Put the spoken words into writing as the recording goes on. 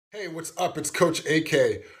Hey, what's up? It's Coach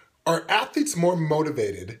AK. Are athletes more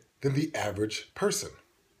motivated than the average person?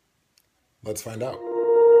 Let's find out.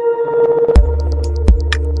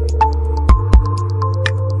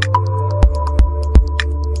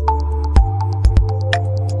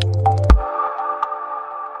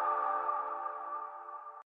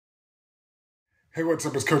 Hey, what's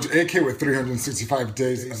up? It's Coach AK with 365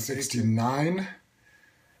 Days of 69.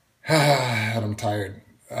 And I'm tired.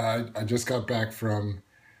 I just got back from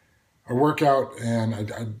a workout,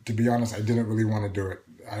 and to be honest, I didn't really want to do it.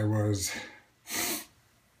 I was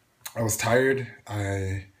tired.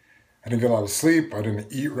 I didn't get a lot of sleep. I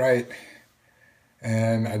didn't eat right,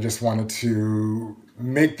 and I just wanted to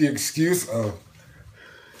make the excuse of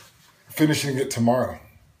finishing it tomorrow,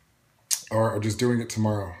 or just doing it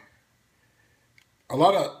tomorrow. A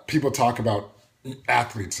lot of people talk about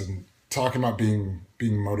athletes and talking about being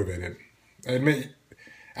motivated. I admit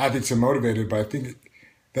athletes are motivated, but I think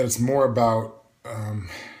that it's more about, I'm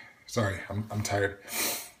tired.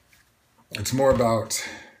 It's more about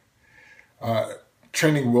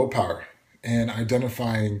training willpower and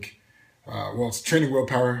identifying, it's training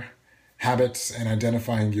willpower, habits, and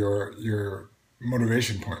identifying your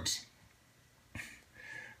motivation points.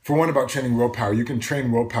 For one, about training willpower, you can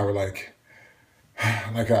train willpower like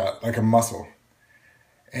a muscle.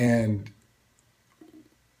 And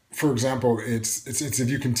for example, it's if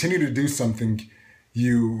you continue to do something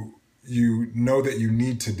you know that you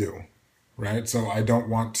need to do, right? So I don't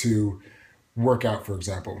want to work out, for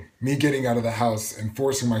example. Me getting out of the house and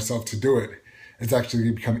forcing myself to do it, it's actually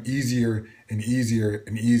become easier and easier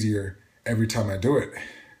and easier every time I do it.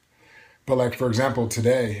 But like, for example,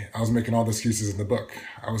 today, I was making all the excuses in the book.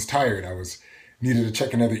 I was tired. Needed to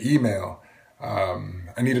check another email.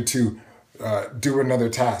 I needed to do another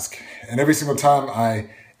task. And every single time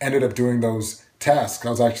I ended up doing those tasks, I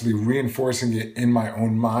was actually reinforcing it in my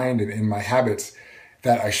own mind and in my habits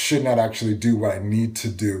that I should not actually do what I need to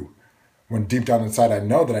do, when deep down inside I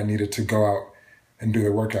know that I needed to go out and do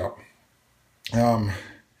the workout. The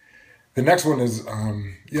next one is,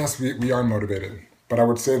 yes, we are motivated, but I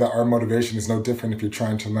would say that our motivation is no different if you're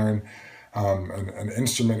trying to learn an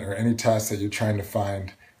instrument or any task that you're trying to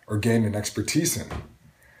find or gain an expertise in.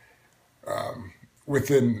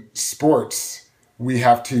 Within sports, we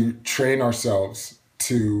have to train ourselves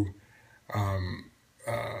to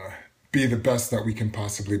be the best that we can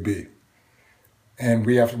possibly be. And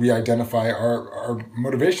we identify our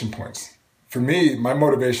motivation points. For me, my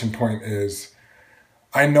motivation point is,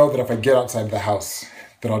 I know that if I get outside the house,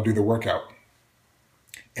 that I'll do the workout.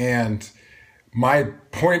 And my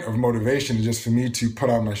point of motivation is just for me to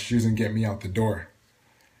put on my shoes and get me out the door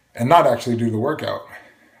and not actually do the workout.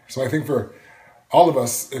 So I think for all of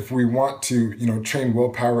us, if we want to, train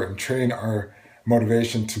willpower and train our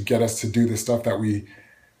motivation to get us to do the stuff that we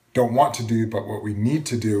don't want to do, but what we need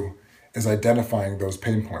to do is identifying those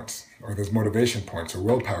pain points or those motivation points or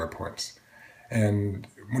willpower points. And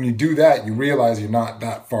when you do that, you realize you're not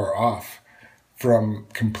that far off from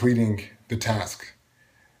completing the task.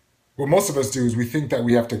 What most of us do is we think that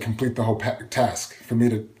we have to complete the whole task. For me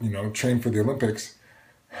to, train for the Olympics,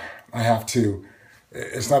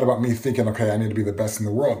 it's not about me thinking, okay, I need to be the best in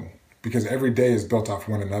the world, because every day is built off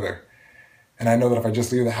one another. And I know that if I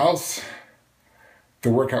just leave the house, the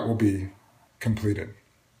workout will be completed.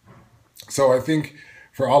 So I think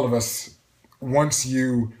for all of us, once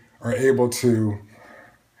you are able to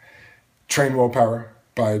train willpower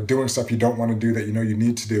by doing stuff you don't want to do that you know you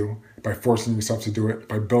need to do, by forcing yourself to do it,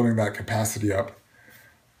 by building that capacity up.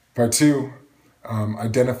 By two,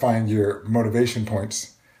 identifying your motivation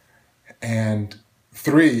points. And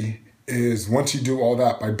three is, once you do all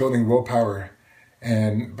that by building willpower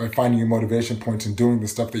and by finding your motivation points and doing the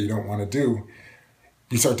stuff that you don't want to do,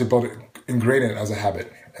 you start to ingrain it as a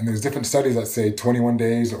habit. And there's different studies that say 21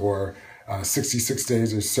 days or 66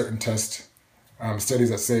 days. There's certain studies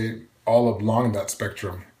that say all along that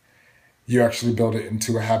spectrum, you actually build it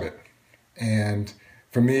into a habit. And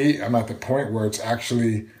for me, I'm at the point where it's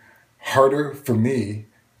actually harder for me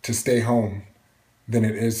to stay home than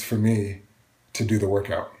it is for me to do the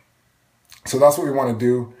workout. So that's what we want to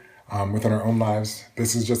do within our own lives.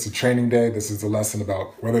 This is just a training day. This is a lesson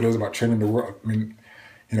about whether it is about training the world,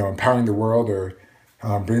 empowering the world, or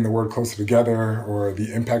bringing the world closer together, or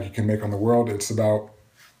the impact you can make on the world. It's about,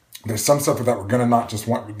 there's some stuff that we're going to not just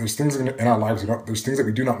want. There's things in our lives, there's things that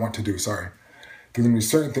we do not want to do, There's going to be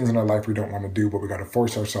certain things in our life we don't want to do, but we got to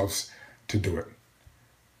force ourselves to do it.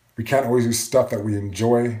 We can't always do stuff that we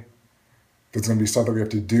enjoy. There's going to be stuff that we have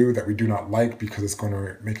to do that we do not like, because it's going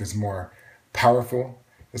to make us more powerful.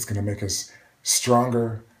 It's going to make us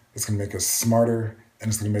stronger. It's going to make us smarter, and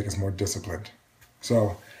it's going to make us more disciplined.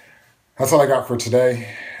 So That's all I got for today.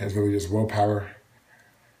 Is really just willpower,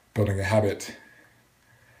 building a habit,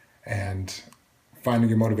 and finding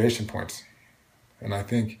your motivation points. And I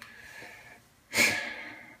think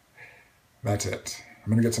that's it.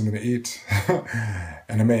 I'm going to get something to eat,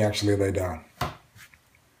 and I may actually lay down.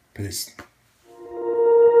 Peace.